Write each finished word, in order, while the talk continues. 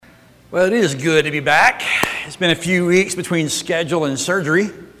Well, it is good to be back. It's been a few weeks between schedule and surgery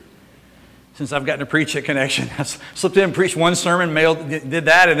since I've gotten to preach at Connection. I slipped in, preached one sermon, did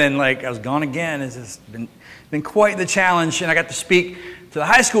that, and then I was gone again. It's just been quite the challenge. And I got to speak to the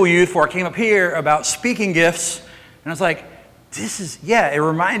high school youth before I came up here about speaking gifts. And I was like, it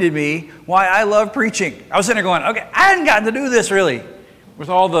reminded me why I love preaching. I was sitting there going, okay, I hadn't gotten to do this really with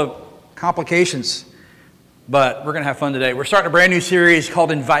all the complications. But we're going to have fun today. We're starting a brand new series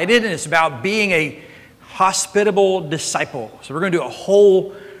called Invited, and it's about being a hospitable disciple. So we're going to do a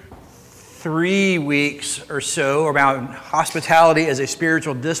whole 3 weeks or so about hospitality as a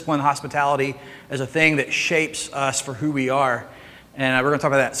spiritual discipline, hospitality as a thing that shapes us for who we are. And we're going to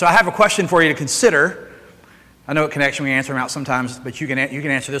talk about that. So I have a question for you to consider. I know at Connection we answer them out sometimes, but you can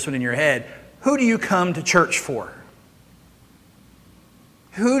answer this one in your head. Who do you come to church for?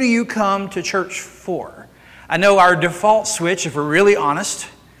 Who do you come to church for? I know our default switch, if we're really honest,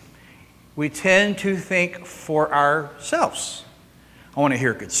 we tend to think for ourselves. I want to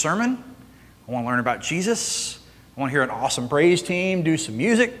hear a good sermon. I want to learn about Jesus. I want to hear an awesome praise team, do some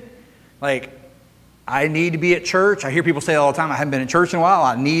music. I need to be at church. I hear people say all the time, I haven't been in church in a while.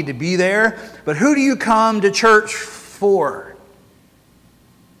 I need to be there. But who do you come to church for?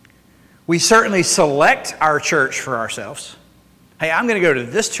 We certainly select our church for ourselves. Hey, I'm going to go to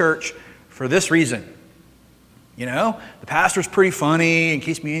this church for this reason. You know, the pastor's pretty funny and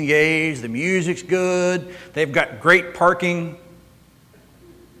keeps me engaged. The music's good. They've got great parking.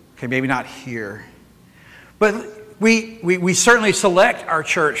 Okay, maybe not here. But we certainly select our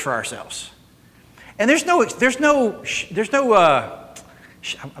church for ourselves. And I want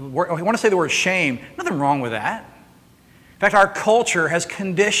to say the word shame. Nothing wrong with that. In fact, our culture has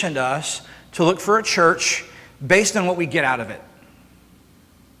conditioned us to look for a church based on what we get out of it.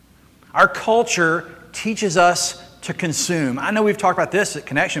 Our culture teaches us to consume. I know we've talked about this at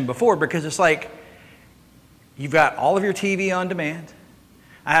Connection before because it's like you've got all of your TV on demand.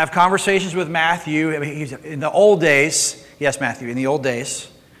 I have conversations with Matthew. In the old days, yes, Matthew, in the old days,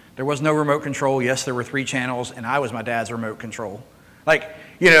 there was no remote control. Yes, there were 3 channels, and I was my dad's remote control.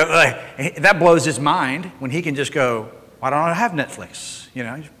 That blows his mind when he can just go, why don't I have Netflix?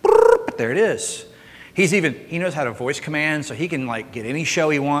 There it is. He knows how to voice command, so he can get any show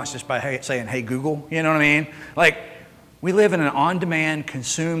he wants just by saying, hey, Google, you know what I mean? We live in an on-demand,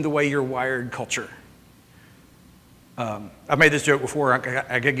 consume the way you're wired culture. I've made this joke before. I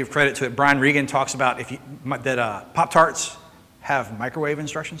got to give credit to it. Brian Regan talks about that Pop-Tarts have microwave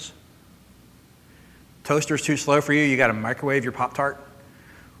instructions. Toaster's too slow for you, you got to microwave your Pop-Tart.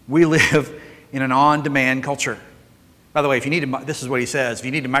 We live in an on-demand culture. By the way, this is what he says, if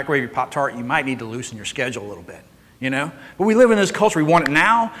you need to microwave your Pop-Tart, you might need to loosen your schedule a little bit, But we live in this culture. We want it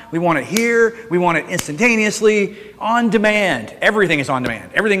now. We want it here. We want it instantaneously, on demand. Everything is on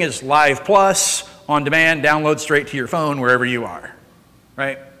demand. Everything is Live Plus, on demand, download straight to your phone wherever you are,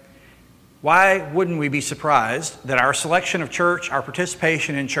 right? Why wouldn't we be surprised that our selection of church, our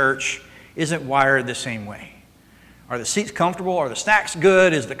participation in church, isn't wired the same way? Are the seats comfortable? Are the snacks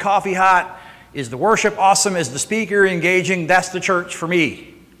good? Is the coffee hot? Is the worship awesome? Is the speaker engaging? That's the church for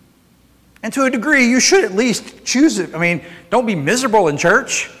me. And to a degree, you should at least choose it. Don't be miserable in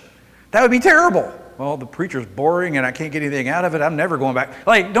church. That would be terrible. Well, the preacher's boring and I can't get anything out of it. I'm never going back.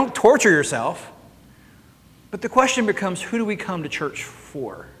 Don't torture yourself. But the question becomes, who do we come to church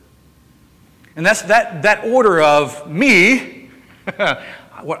for? And that's that order of me,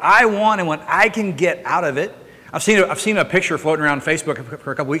 what I want and what I can get out of it. I've seen a picture floating around Facebook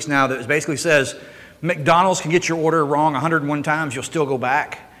for a couple weeks now that basically says, McDonald's can get your order wrong 101 times, you'll still go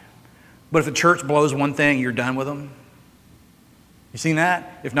back. But if the church blows one thing, you're done with them. You seen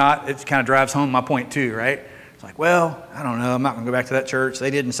that? If not, it kind of drives home my point too, right? It's I don't know, I'm not going to go back to that church.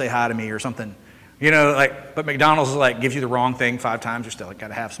 They didn't say hi to me or something. But McDonald's gives you the wrong thing 5 times, you're still got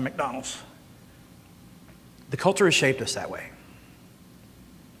to have some McDonald's. The culture has shaped us that way.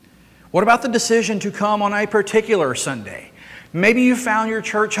 What about the decision to come on a particular Sunday? Maybe you found your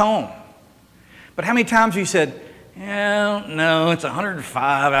church home. But how many times have you said, no, it's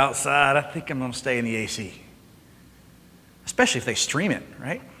 105 outside. I think I'm going to stay in the AC. Especially if they stream it,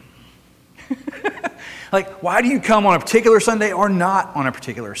 right? Why do you come on a particular Sunday or not on a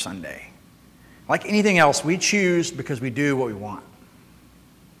particular Sunday? Like anything else, we choose because we do what we want.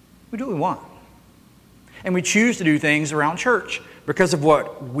 We do what we want. And we choose to do things around church because of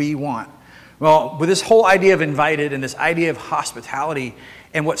what we want. Well, with this whole idea of invited and this idea of hospitality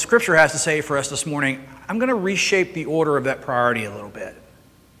and what Scripture has to say for us this morning, I'm going to reshape the order of that priority a little bit.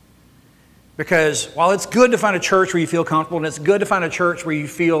 Because while it's good to find a church where you feel comfortable, and it's good to find a church where you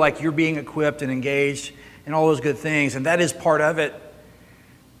feel like you're being equipped and engaged and all those good things, and that is part of it,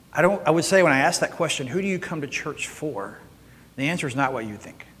 I would say when I ask that question, who do you come to church for? The answer is not what you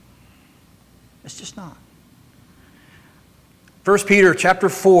think. It's just not. 1 Peter chapter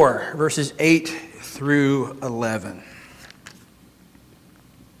 4, verses 8 through 11.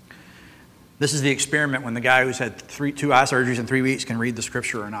 This is the experiment when the guy who's had 2 eye surgeries in 3 weeks can read the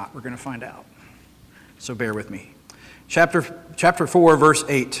scripture or not. We're going to find out. So bear with me. Chapter 4, verse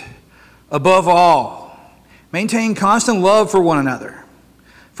 8. Above all, maintain constant love for one another,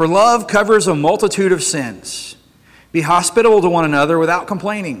 for love covers a multitude of sins. Be hospitable to one another without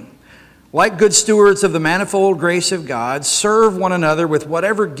complaining. Like good stewards of the manifold grace of God, serve one another with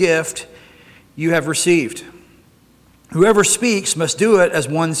whatever gift you have received. Whoever speaks must do it as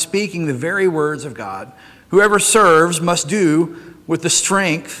one speaking the very words of God. Whoever serves must do with the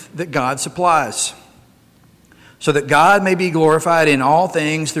strength that God supplies, so that God may be glorified in all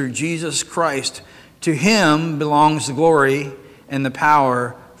things through Jesus Christ. To him belongs the glory and the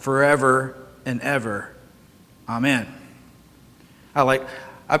power forever and ever. Amen.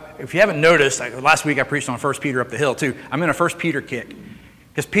 If you haven't noticed, last week I preached on 1 Peter up the hill too. I'm in a 1 Peter kick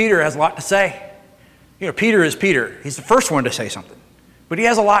because Peter has a lot to say. You know, Peter is Peter. He's the first one to say something, but he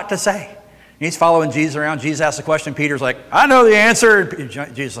has a lot to say. He's following Jesus around. Jesus asks a question. Peter's like, I know the answer. And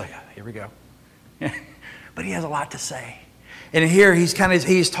Jesus is like, here we go. But he has a lot to say. And here he's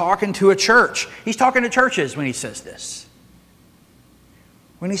talking to a church. He's talking to churches when he says this.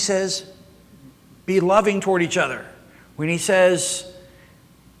 When he says, be loving toward each other. When he says,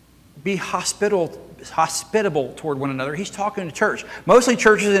 be hospitable toward one another, he's talking to church. Mostly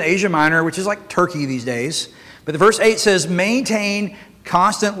churches in Asia Minor, which is like Turkey these days. But the verse 8 says, maintain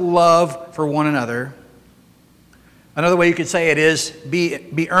constant love for one another. Another way you could say it is,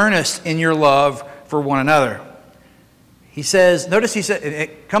 be earnest in your love for one another. He says, notice he said,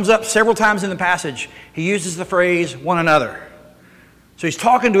 it comes up several times in the passage. He uses the phrase one another. So he's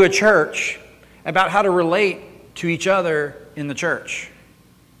talking to a church about how to relate to each other in the church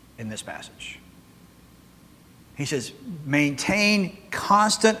in this passage. He says, maintain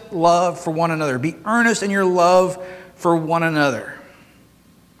constant love for one another. Be earnest in your love for one another.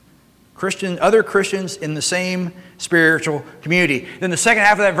 Other Christians in the same spiritual community. Then the second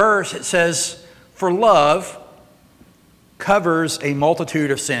half of that verse, it says, for love covers a multitude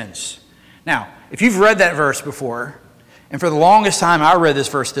of sins. Now, if you've read that verse before, and for the longest time I read this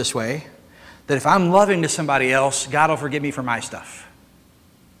verse this way, that if I'm loving to somebody else, God will forgive me for my stuff.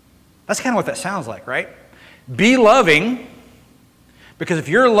 That's kind of what that sounds like, right? Be loving, because if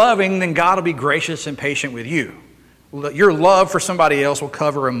you're loving, then God will be gracious and patient with you. Your love for somebody else will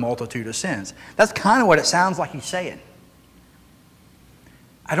cover a multitude of sins. That's kind of what it sounds like he's saying.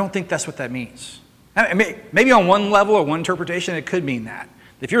 I don't think that's what that means. Maybe on one level or one interpretation, it could mean that.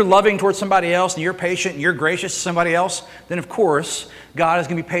 If you're loving towards somebody else and you're patient and you're gracious to somebody else, then of course, God is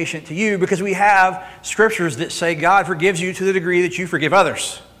going to be patient to you, because we have scriptures that say God forgives you to the degree that you forgive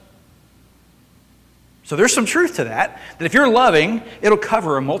others. So there's some truth to that if you're loving, it'll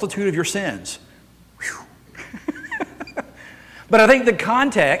cover a multitude of your sins. But I think the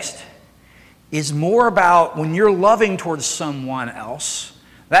context is more about when you're loving towards someone else,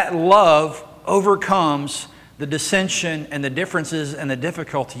 that love overcomes the dissension and the differences and the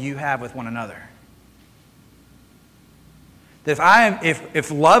difficulty you have with one another. That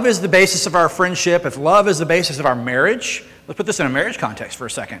if love is the basis of our friendship, if love is the basis of our marriage, let's put this in a marriage context for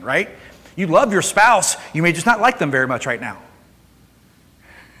a second, right? You love your spouse, you may just not like them very much right now.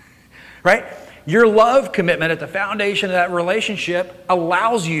 Right? Your love commitment at the foundation of that relationship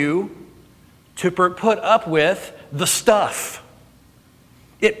allows you to put up with the stuff.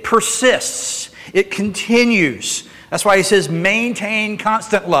 It persists. It continues. That's why he says maintain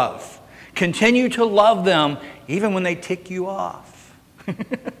constant love. Continue to love them even when they tick you off.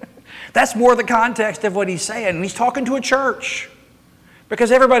 That's more the context of what he's saying. And he's talking to a church,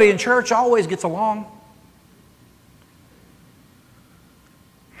 because everybody in church always gets along.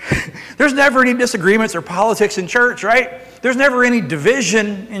 There's never any disagreements or politics in church, right? There's never any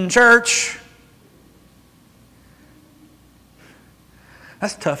division in church.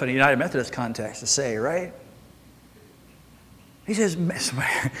 That's tough in a United Methodist context to say, right? He says,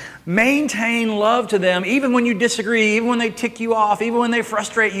 maintain love to them, even when you disagree, even when they tick you off, even when they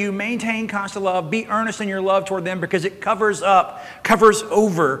frustrate you. Maintain constant love. Be earnest in your love toward them, because it covers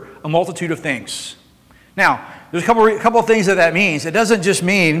over a multitude of things. Now, there's a couple of things that means. It doesn't just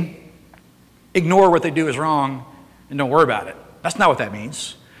mean ignore what they do is wrong and don't worry about it. That's not what that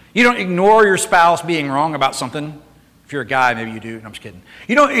means. You don't ignore your spouse being wrong about something. If you're a guy, maybe you do. No, I'm just kidding.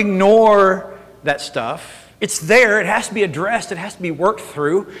 You don't ignore that stuff. It's there. It has to be addressed. It has to be worked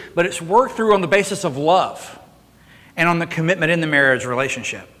through. But it's worked through on the basis of love and on the commitment in the marriage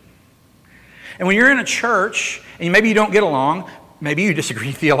relationship. And when you're in a church, and maybe you don't get along, maybe you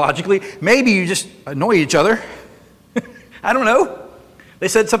disagree theologically, maybe you just annoy each other. I don't know. They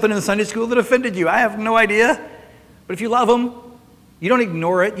said something in the Sunday school that offended you. I have no idea. But if you love them, you don't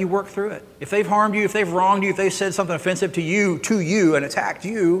ignore it, you work through it. If they've harmed you, if they've wronged you, if they've said something offensive to you and attacked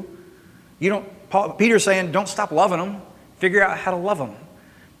you, Peter's saying, don't stop loving them. Figure out how to love them.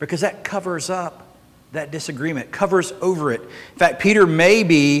 Because that covers up that disagreement, covers over it. In fact, Peter may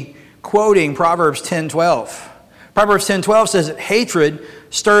be quoting Proverbs 10:12. Proverbs 10:12 says that hatred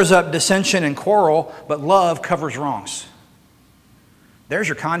stirs up dissension and quarrel, but love covers wrongs. There's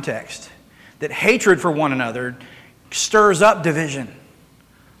your context. That hatred for one another stirs up division.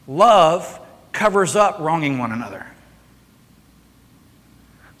 Love covers up wronging one another.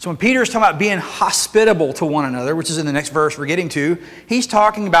 So when Peter's talking about being hospitable to one another, which is in the next verse we're getting to, he's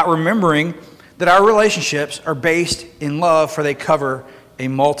talking about remembering that our relationships are based in love, for they cover a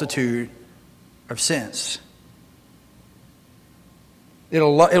multitude of sins.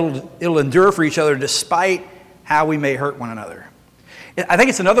 It'll endure for each other despite how we may hurt one another. I think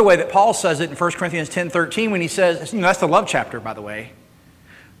it's another way that Paul says it in 1 Corinthians 10:13 when he says, that's the love chapter, by the way.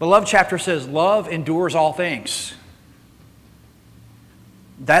 The love chapter says, love endures all things.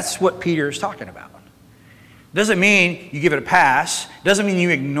 That's what Peter is talking about. Doesn't mean you give it a pass. Doesn't mean you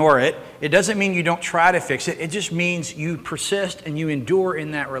ignore it. It doesn't mean you don't try to fix it. It just means you persist and you endure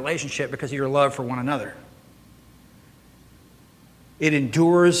in that relationship because of your love for one another. It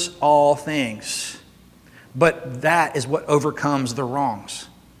endures all things. But that is what overcomes the wrongs.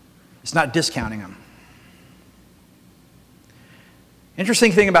 It's not discounting them.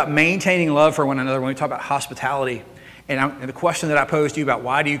 Interesting thing about maintaining love for one another when we talk about hospitality, and the question that I posed to you about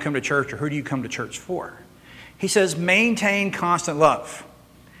why do you come to church or who do you come to church for? He says maintain constant love.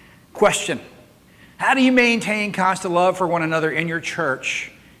 Question, how do you maintain constant love for one another in your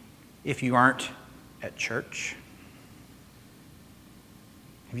church if you aren't at church?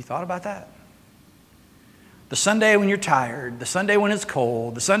 Have you thought about that? The Sunday when you're tired, the Sunday when it's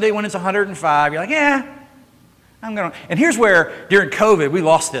cold, the Sunday when it's 105, you're like, I'm going to. And here's where, during COVID, we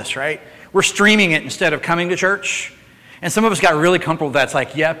lost this, right? We're streaming it instead of coming to church. And some of us got really comfortable with that. It's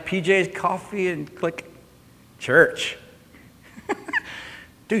like, PJ's coffee and click church.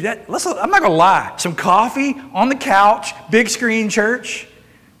 Dude, I'm not going to lie. Some coffee on the couch, big screen church,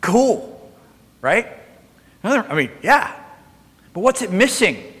 cool, right? Yeah. But what's it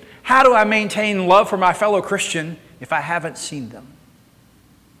missing? How do I maintain love for my fellow Christian if I haven't seen them?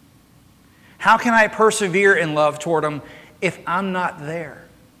 How can I persevere in love toward them if I'm not there?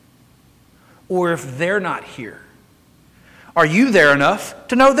 Or if they're not here? Are you there enough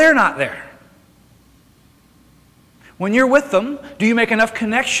to know they're not there? When you're with them, do you make enough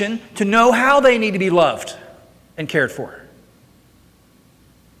connection to know how they need to be loved and cared for?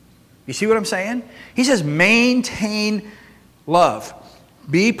 You see what I'm saying? He says maintain love.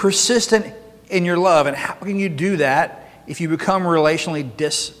 Be persistent in your love. And how can you do that if you become relationally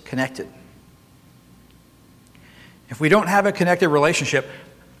disconnected? If we don't have a connected relationship,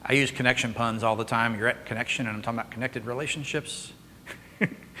 I use connection puns all the time. You're at connection, and I'm talking about connected relationships.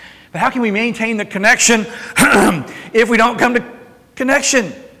 But how can we maintain the connection if we don't come to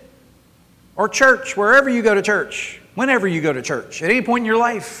connection or church, wherever you go to church, whenever you go to church, at any point in your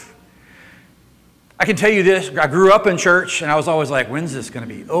life? I can tell you this, I grew up in church and I was always like, when's this going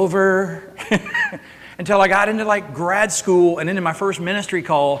to be over? Until I got into grad school and into my first ministry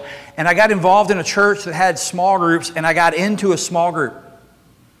call, and I got involved in a church that had small groups, and I got into a small group.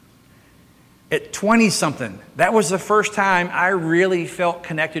 At 20-something, that was the first time I really felt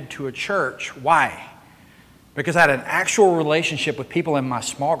connected to a church. Why? Because I had an actual relationship with people in my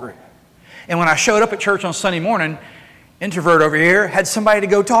small group. And when I showed up at church on Sunday morning, introvert over here, had somebody to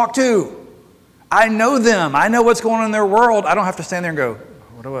go talk to. I know them. I know what's going on in their world. I don't have to stand there and go,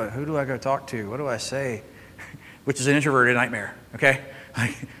 who do I go talk to? What do I say? Which is an introverted nightmare, okay?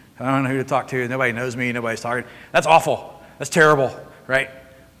 I don't know who to talk to. Nobody knows me. Nobody's talking. That's awful. That's terrible, right?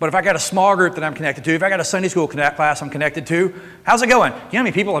 But if I got a small group that I'm connected to, if I got a Sunday school class I'm connected to, how's it going? You know how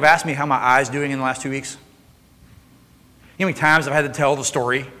many people have asked me how my eye's doing in the last 2 weeks? You know how many times I've had to tell the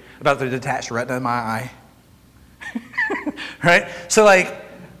story about the detached retina in my eye? Right? So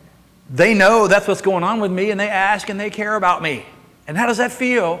they know that's what's going on with me, and they ask and they care about me. And how does that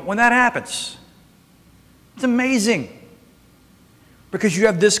feel when that happens? It's amazing. Because you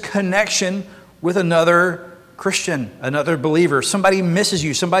have this connection with another Christian, another believer. Somebody misses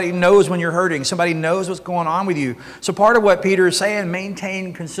you. Somebody knows when you're hurting. Somebody knows what's going on with you. So part of what Peter is saying,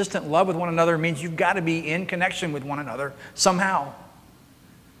 maintain consistent love with one another, means you've got to be in connection with one another somehow.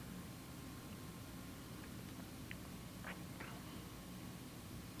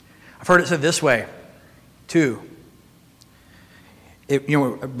 I've heard it said this way, too. If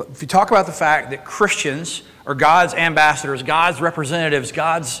you talk about the fact that Christians are God's ambassadors, God's representatives,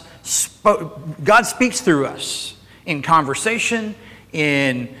 God speaks through us in conversation,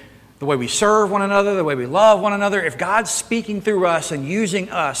 in the way we serve one another, the way we love one another. If God's speaking through us and using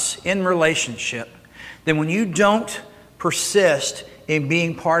us in relationship, then when you don't persist in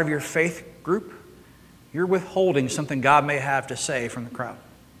being part of your faith group, you're withholding something God may have to say from the crowd.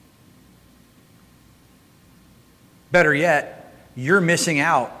 Better yet, you're missing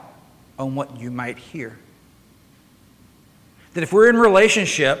out on what you might hear. That if we're in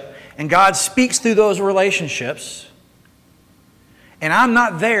relationship and God speaks through those relationships, and I'm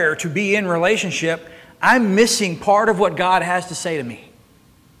not there to be in relationship, I'm missing part of what God has to say to me.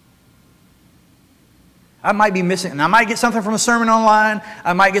 I might be missing, and I might get something from a sermon online,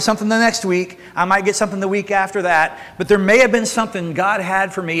 I might get something the next week, I might get something the week after that, but there may have been something God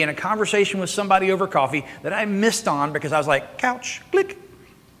had for me in a conversation with somebody over coffee that I missed on because I was like, couch, click.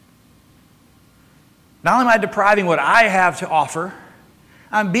 Not only am I depriving what I have to offer,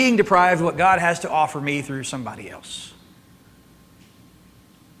 I'm being deprived of what God has to offer me through somebody else.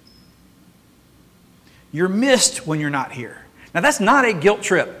 You're missed when you're not here. Now that's not a guilt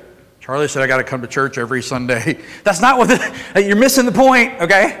trip. Charlie said I got to come to church every Sunday. That's not what you're missing the point,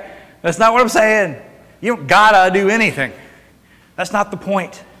 okay? That's not what I'm saying. You don't gotta do anything. That's not the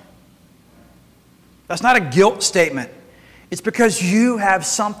point. That's not a guilt statement. It's because you have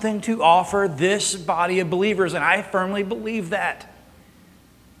something to offer this body of believers, and I firmly believe that.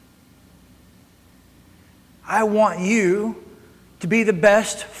 I want you to be the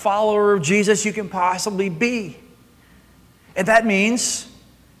best follower of Jesus you can possibly be. And that means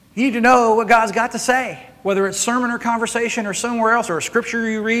you need to know what God's got to say, whether it's sermon or conversation or somewhere else or a scripture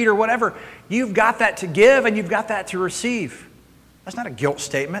you read or whatever. You've got that to give and you've got that to receive. That's not a guilt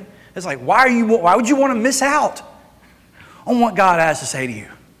statement. It's like, why would you want to miss out on what God has to say to you?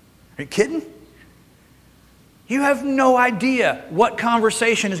 Are you kidding? You have no idea what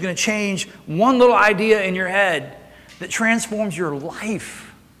conversation is going to change one little idea in your head that transforms your life.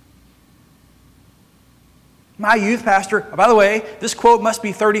 My youth pastor, by the way, this quote must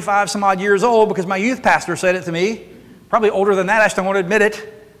be 35 some odd years old because my youth pastor said it to me. Probably older than that, I just don't want to admit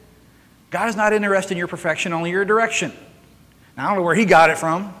it. God is not interested in your perfection, only your direction. Now, I don't know where he got it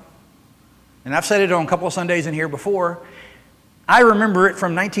from. And I've said it on a couple of Sundays in here before. I remember it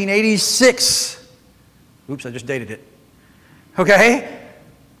from 1986. Oops, I just dated it. Okay?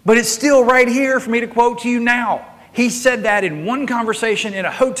 But it's still right here for me to quote to you now. He said that in one conversation in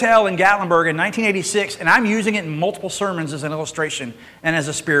a hotel in Gatlinburg in 1986, and I'm using it in multiple sermons as an illustration and as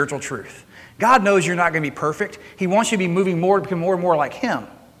a spiritual truth. God knows you're not going to be perfect. He wants you to be moving more to become more and more like Him.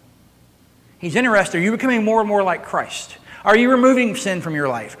 He's interested. Are you becoming more and more like Christ? Are you removing sin from your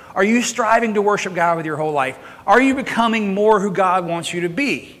life? Are you striving to worship God with your whole life? Are you becoming more who God wants you to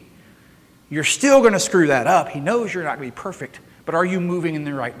be? You're still going to screw that up. He knows you're not going to be perfect, but are you moving in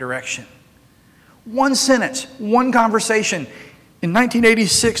the right direction? One sentence, one conversation. In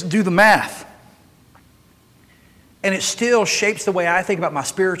 1986, do the math. And it still shapes the way I think about my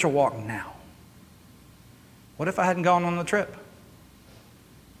spiritual walk now. What if I hadn't gone on the trip? Do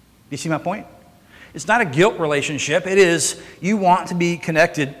you see my point? It's not a guilt relationship. It is you want to be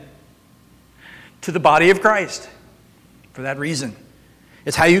connected to the body of Christ for that reason.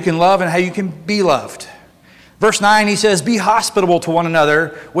 It's how you can love and how you can be loved. Verse 9, he says, be hospitable to one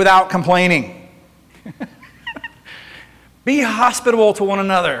another without complaining. Be hospitable to one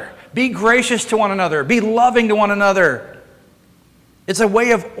another. Be gracious to one another. Be loving to one another. It's a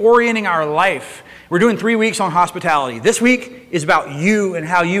way of orienting our life. We're doing 3 weeks on hospitality. This week is about you and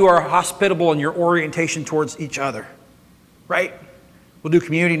how you are hospitable in your orientation towards each other. Right? We'll do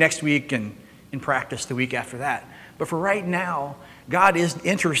community next week and in practice the week after that. But for right now, God is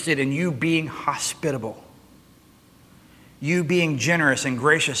interested in you being hospitable. You being generous and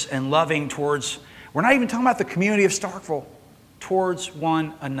gracious and loving towards, we're not even talking about the community of Starkville, towards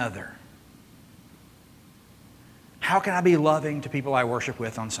one another. How can I be loving to people I worship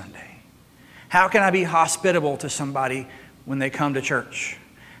with on Sunday? How can I be hospitable to somebody when they come to church?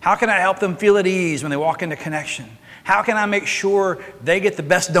 How can I help them feel at ease when they walk into Connection? How can I make sure they get the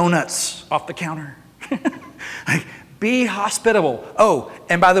best donuts off the counter? Like, be hospitable. Oh,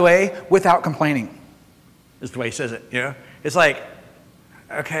 and by the way, without complaining is the way he says it. You know, it's like,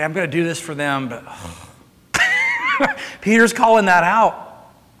 okay, I'm going to do this for them, but Peter's calling that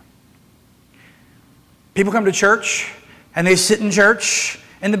out. People come to church and they sit in church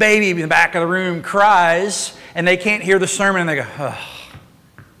and the baby in the back of the room cries and they can't hear the sermon and they go, oh,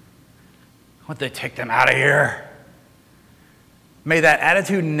 would they take them out of here? May that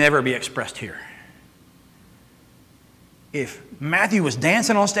attitude never be expressed here. If Matthew was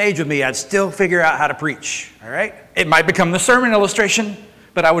dancing on stage with me, I'd still figure out how to preach, all right? It might become the sermon illustration,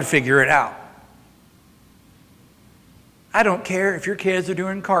 but I would figure it out. I don't care if your kids are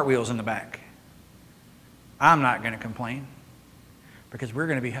doing cartwheels in the back. I'm not going to complain because we're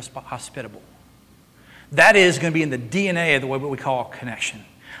going to be hospitable. That is going to be in the DNA of what we call connection.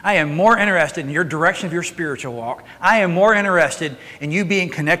 I am more interested in your direction of your spiritual walk. I am more interested in you being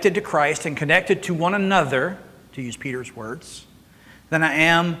connected to Christ and connected to one another, to use Peter's words, than I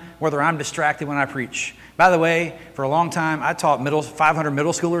am whether I'm distracted when I preach. By the way, for a long time, I taught 500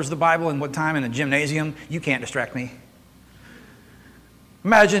 middle schoolers the Bible, and one time in a gymnasium, you can't distract me.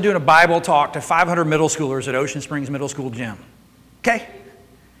 Imagine doing a Bible talk to 500 middle schoolers at Ocean Springs Middle School gym. Okay?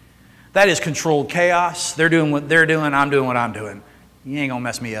 That is controlled chaos. They're doing what they're doing. I'm doing what I'm doing. You ain't going to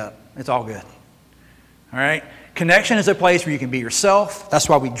mess me up. It's all good. All right? Connection is a place where you can be yourself. That's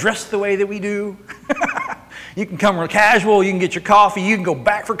why we dress the way that we do. You can come real casual. You can get your coffee. You can go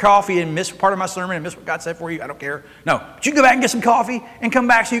back for coffee and miss part of my sermon and miss what God said for you. I don't care. No. But you can go back and get some coffee and come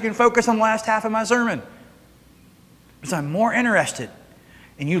back so you can focus on the last half of my sermon. Because I'm more interested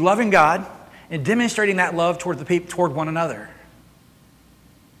in you loving God and demonstrating that love toward the people, toward one another,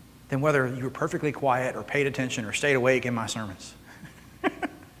 than whether you were perfectly quiet or paid attention or stayed awake in my sermons.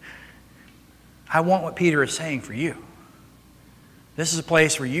 I want what Peter is saying for you. This is a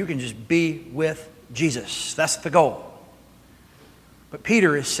place where you can just be with Jesus. That's the goal. But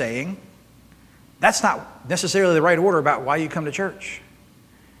Peter is saying that's not necessarily the right order about why you come to church.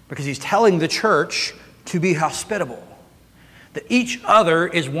 Because he's telling the church to be hospitable. That each other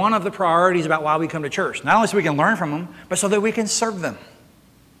is one of the priorities about why we come to church. Not only so we can learn from them, but so that we can serve them.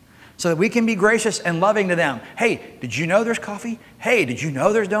 So that we can be gracious and loving to them. Hey, did you know there's coffee? Hey, did you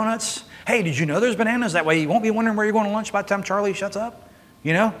know there's donuts? Hey, did you know there's bananas? That way you won't be wondering where you're going to lunch by the time Charlie shuts up.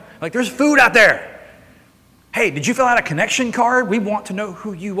 You know? Like there's food out there. Hey, did you fill out a connection card? We want to know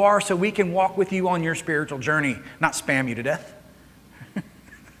who you are so we can walk with you on your spiritual journey, not spam you to death.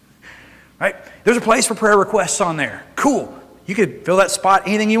 Right? There's a place for prayer requests on there. Cool. You could fill that spot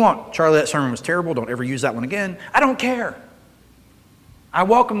anything you want. Charlie, that sermon was terrible. Don't ever use that one again. I don't care. I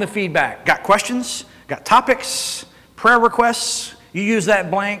welcome the feedback. Got questions? Got topics? Prayer requests? You use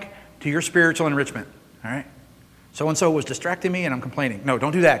that blank to your spiritual enrichment. All right? So-and-so was distracting me and I'm complaining. No,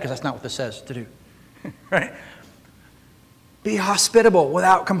 don't do that because that's not what this says to do. Right? Be hospitable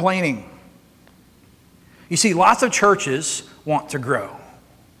without complaining. You see, lots of churches want to grow.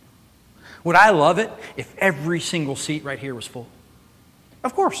 Would I love it if every single seat right here was full?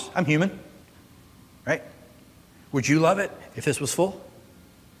 Of course, I'm human. Right? Would you love it if this was full?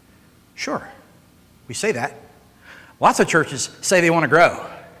 Sure. We say that. Lots of churches say they want to grow.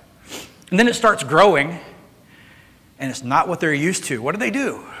 And then it starts growing, and it's not what they're used to. What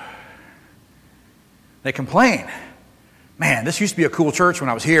do? They complain. Man, this used to be a cool church when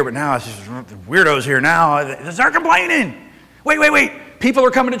I was here, but now it's just weirdos here now. They start complaining. Wait. People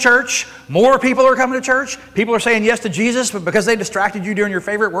are coming to church. More people are coming to church. People are saying yes to Jesus, but because they distracted you during your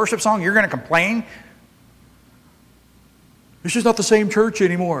favorite worship song, you're going to complain. It's just not the same church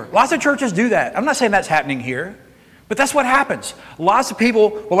anymore. Lots of churches do that. I'm not saying that's happening here, but that's what happens. Lots of people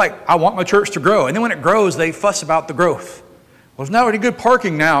will I want my church to grow. And then when it grows, they fuss about the growth. Well, there's not any good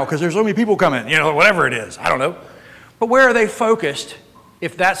parking now because there's so many people coming. You know, whatever it is. I don't know. But where are they focused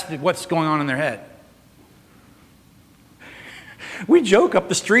if that's what's going on in their head? We joke up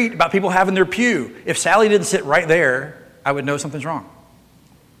the street about people having their pew. If Sally didn't sit right there, I would know something's wrong.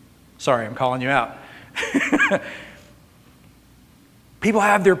 Sorry, I'm calling you out. People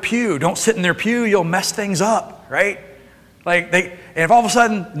have their pew. Don't sit in their pew. You'll mess things up, right? And if all of a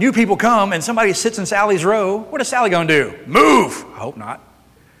sudden new people come and somebody sits in Sally's row, what is Sally going to do? Move. I hope not.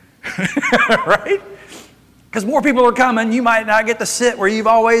 Right? Because more people are coming. You might not get to sit where you've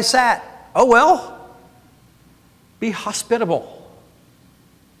always sat. Oh, well. Be hospitable.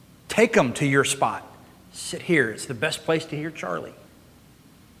 Take them to your spot. Sit here. It's the best place to hear Charlie.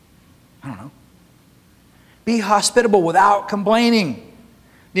 I don't know. Be hospitable without complaining.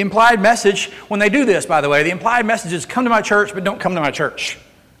 The implied message, when they do this, by the way, the implied message is come to my church, but don't come to my church.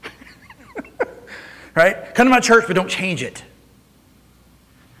 Right? Come to my church, but don't change it.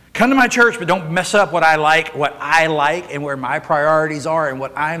 Come to my church, but don't mess up what I like, and where my priorities are, and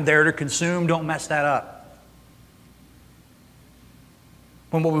what I'm there to consume. Don't mess that up.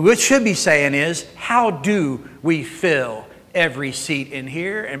 When what we should be saying is, how do we fill every seat in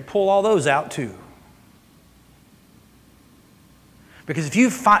here and pull all those out too? Because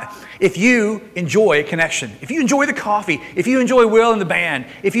if you enjoy connection, if you enjoy the coffee, if you enjoy Will and the band,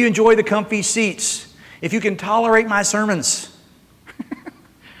 if you enjoy the comfy seats, if you can tolerate my sermons,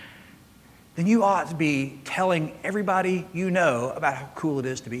 then you ought to be telling everybody you know about how cool it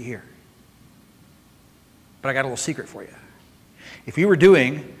is to be here. But I got a little secret for you. If you were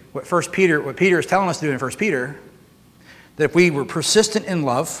doing what Peter is telling us to do in 1 Peter, that if we were persistent in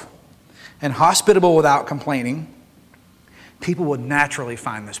love and hospitable without complaining, people would naturally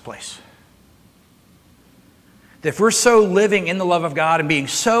find this place. That if we're so living in the love of God and being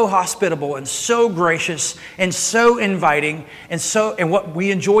so hospitable and so gracious and so inviting and what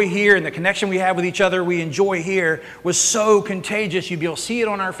we enjoy here and the connection we have with each other we enjoy here was so contagious, you'd be able to see it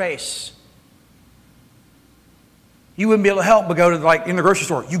on our face. You wouldn't be able to help but go to, like in the grocery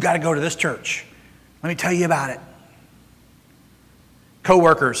store, you got to go to this church. Let me tell you about it.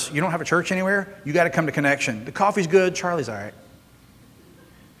 Co-workers, you don't have a church anywhere? You got to come to Connection. The coffee's good, Charlie's all right.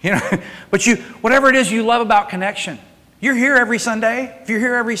 You know, but whatever it is you love about Connection, you're here every Sunday. If you're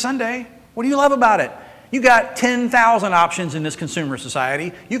here every Sunday, what do you love about it? You got 10,000 options in this consumer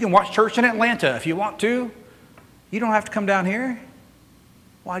society. You can watch church in Atlanta if you want to. You don't have to come down here.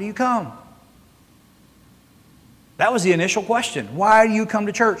 Why do you come? That was the initial question. Why do you come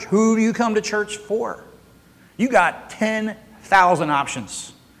to church? Who do you come to church for? You got 10,000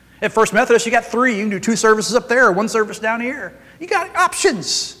 options. At First Methodist, you got 3. You can do 2 services up there or 1 service down here. You got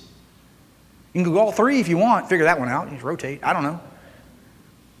options. You can go all 3 if you want. Figure that one out. You just rotate. I don't know.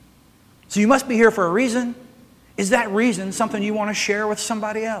 So you must be here for a reason. Is that reason something you want to share with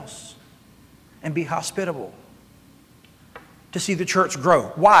somebody else? And be hospitable. To see the church grow.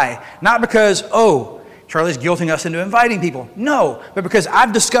 Why? Not because, Charlie's guilting us into inviting people. No, but because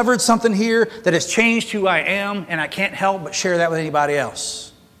I've discovered something here that has changed who I am, and I can't help but share that with anybody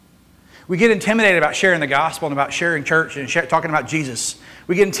else. We get intimidated about sharing the gospel and about sharing church and talking about Jesus.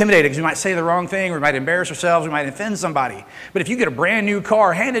 We get intimidated because we might say the wrong thing, or we might embarrass ourselves, we might offend somebody. But if you get a brand new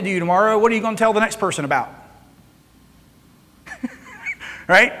car handed to you tomorrow, what are you going to tell the next person about?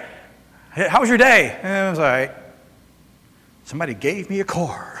 Right? How was your day? It was all right. Somebody gave me a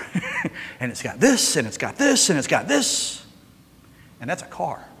car. And it's got this, and it's got this, and it's got this. And that's a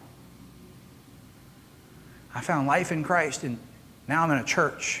car. I found life in Christ, and now I'm in a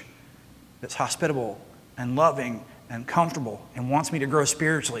church that's hospitable and loving and comfortable and wants me to grow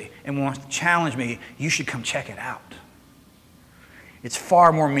spiritually and wants to challenge me. You should come check it out. It's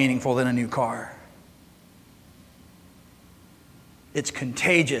far more meaningful than a new car. It's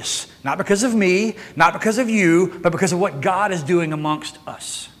contagious, not because of me, not because of you, but because of what God is doing amongst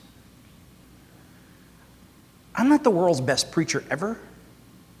us. I'm not the world's best preacher ever.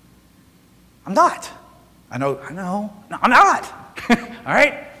 I'm not. I know. No, I'm not. All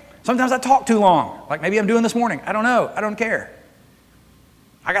right? Sometimes I talk too long, like maybe I'm doing this morning. I don't know. I don't care.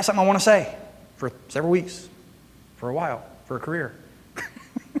 I got something I want to say for several weeks, for a while, for a career.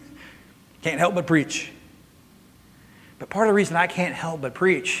 Can't help but preach. But part of the reason I can't help but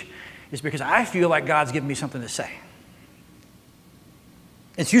preach is because I feel like God's given me something to say.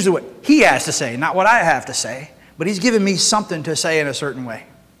 It's usually what He has to say, not what I have to say, but He's given me something to say in a certain way.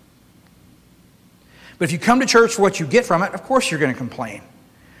 But if you come to church for what you get from it, of course you're going to complain.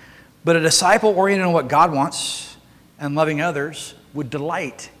 But a disciple oriented on what God wants and loving others would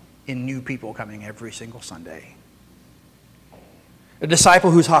delight in new people coming every single Sunday. A disciple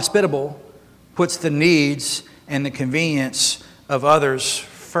who's hospitable puts the needs and the convenience of others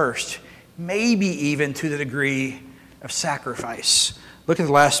first, maybe even to the degree of sacrifice. Look at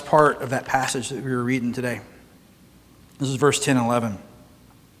the last part of that passage that we were reading today. This is verse 10 and 11.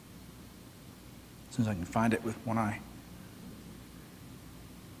 As soon as I can find it with one eye.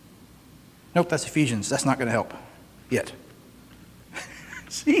 Nope, that's Ephesians. That's not going to help yet.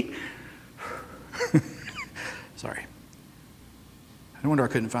 See? Sorry. No wonder I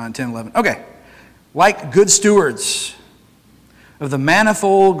couldn't find 10, 11. Okay. Like good stewards of the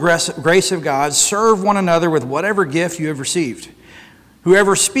manifold grace of God, serve one another with whatever gift you have received.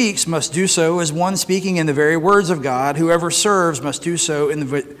 Whoever speaks must do so as one speaking in the very words of God. Whoever serves must do so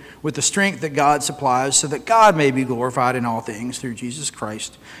with the strength that God supplies, so that God may be glorified in all things through Jesus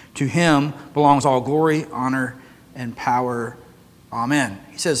Christ. To Him belongs all glory, honor, and power. Amen.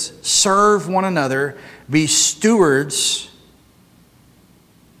 He says, serve one another, be stewards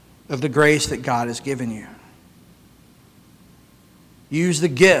of the grace that God has given you. Use the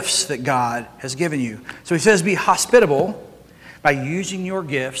gifts that God has given you. So he says, be hospitable by using your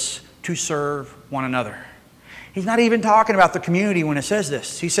gifts to serve one another. He's not even talking about the community when it says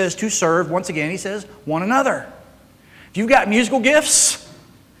this. He says to serve, once again, he says one another. If you've got musical gifts,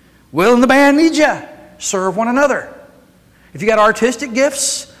 Will and the band need you. Serve one another. If you got artistic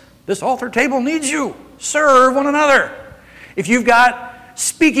gifts, this altar table needs you. Serve one another. If you've got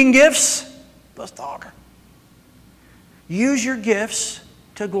speaking gifts, let's talk. Use your gifts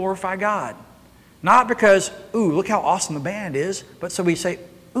to glorify God. Not because, ooh, look how awesome the band is, but so we say,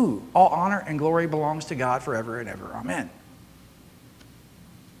 ooh, all honor and glory belongs to God forever and ever. Amen.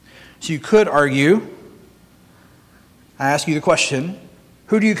 So you could argue, I ask you the question,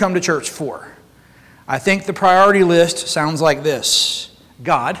 who do you come to church for? I think the priority list sounds like this.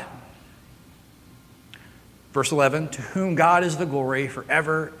 God. Verse 11, to whom God is the glory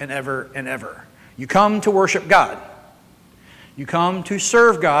forever and ever and ever. You come to worship God. You come to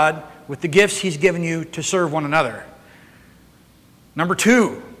serve God with the gifts He's given you to serve one another. Number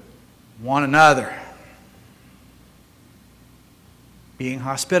 2, one another. Being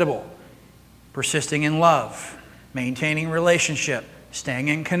hospitable, persisting in love, maintaining relationship, staying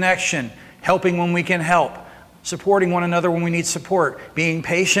in connection, helping when we can help, supporting one another when we need support, being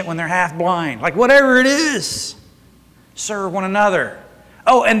patient when they're half blind, like whatever it is, serve one another.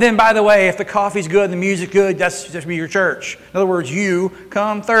 Oh, and then by the way, if the coffee's good, the music's good, that's just be your church. In other words, you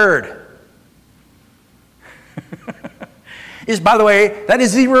come third. By the way, that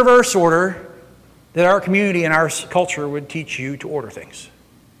is the reverse order that our community and our culture would teach you to order things.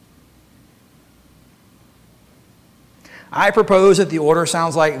 I propose that the order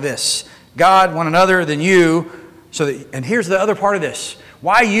sounds like this. God, one another, then you. And here's the other part of this.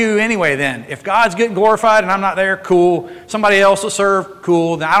 Why you anyway then? If God's getting glorified and I'm not there, cool. Somebody else will serve,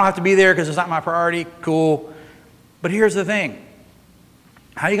 cool. Then I don't have to be there because it's not my priority, cool. But here's the thing.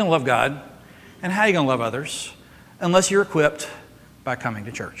 How are you going to love God and how are you going to love others unless you're equipped by coming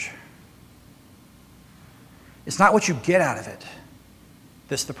to church? It's not what you get out of it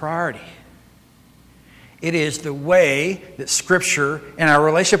that's the priority. It is the way that Scripture and our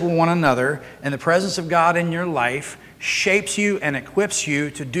relationship with one another and the presence of God in your life shapes you and equips you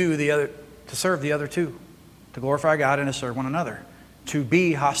to serve the other two, to glorify God and to serve one another, to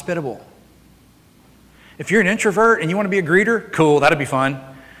be hospitable. If you're an introvert and you want to be a greeter, cool, that'd be fun.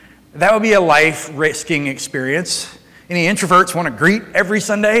 That would be a life-risking experience. Any introverts want to greet every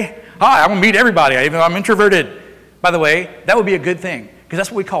Sunday? Hi, I want to meet everybody, even though I'm introverted. By the way, that would be a good thing, because that's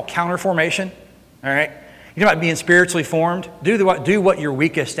what we call counter formation. All right? You know about being spiritually formed? Do what you're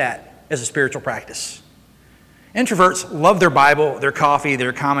weakest at as a spiritual practice. Introverts love their Bible, their coffee,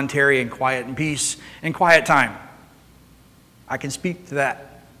 their commentary, and quiet and peace, and quiet time. I can speak to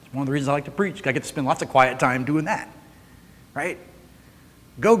that. It's one of the reasons I like to preach. I get to spend lots of quiet time doing that. Right?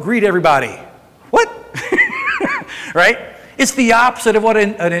 Go greet everybody. What? Right? It's the opposite of what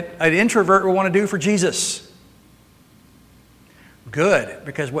an introvert will want to do for Jesus. Good,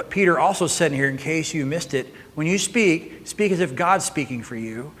 because what Peter also said in here, in case you missed it, when you speak, speak as if God's speaking for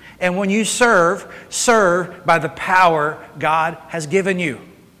you. And when you serve, serve by the power God has given you.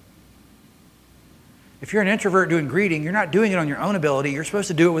 If you're an introvert doing greeting, you're not doing it on your own ability. You're supposed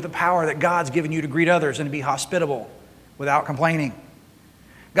to do it with the power that God's given you to greet others and to be hospitable without complaining.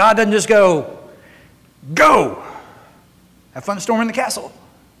 God doesn't just go, have fun storming the castle.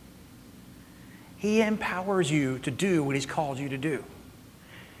 He empowers you to do what He's called you to do.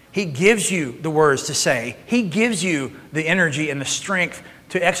 He gives you the words to say. He gives you the energy and the strength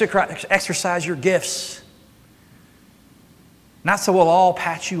to exercise your gifts. Not so we'll all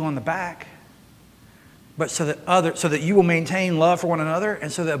pat you on the back, but so that you will maintain love for one another,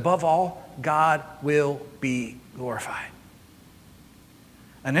 and so that above all, God will be glorified.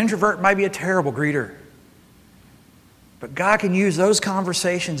 An introvert might be a terrible greeter, but God can use those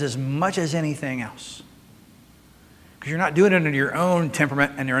conversations as much as anything else. Because you're not doing it under your own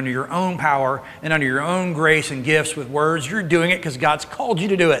temperament and you're under your own power and under your own grace and gifts with words. You're doing it because God's called you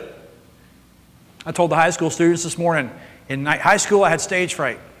to do it. I told the high school students this morning, in high school I had stage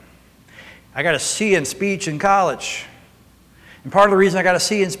fright. I got a C in speech in college. And part of the reason I got a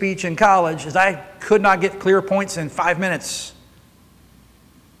C in speech in college is I could not get clear points in 5 minutes.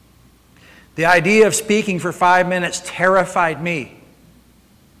 The idea of speaking for 5 minutes terrified me.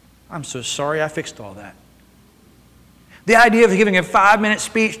 I'm so sorry I fixed all that. The idea of giving a 5-minute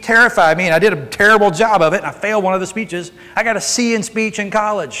speech terrified me, and I did a terrible job of it, and I failed one of the speeches. I got a C in speech in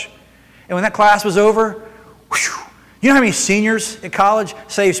college. And when that class was over, whew, you know how many seniors at college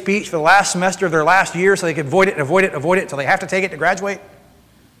save speech for the last semester of their last year so they can avoid it until they have to take it to graduate?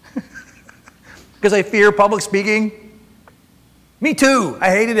 Because they fear public speaking? Me too. I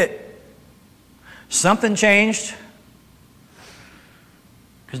hated it. Something changed.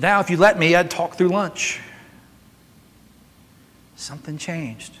 Because now if you let me, I'd talk through lunch. Something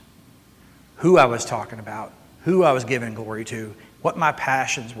changed. Who I was talking about, who I was giving glory to, what my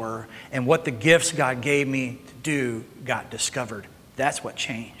passions were, and what the gifts God gave me to do got discovered. That's what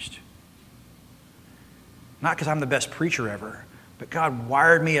changed. Not because I'm the best preacher ever, but God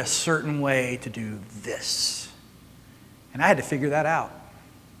wired me a certain way to do this. And I had to figure that out.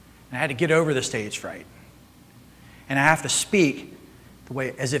 And I had to get over the stage fright. And I have to speak the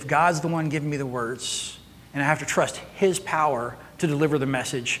way as if God's the one giving me the words. And I have to trust His power to deliver the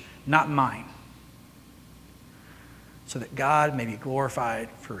message, not mine. So that God may be glorified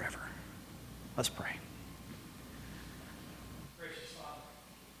forever. Let's pray.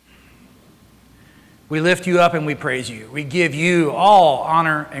 We lift you up and we praise you. We give you all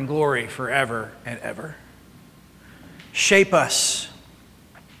honor and glory forever and ever. Shape us.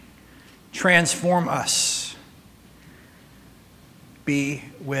 Transform us. Be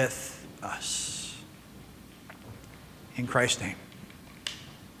with us. In Christ's name,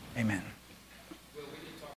 amen.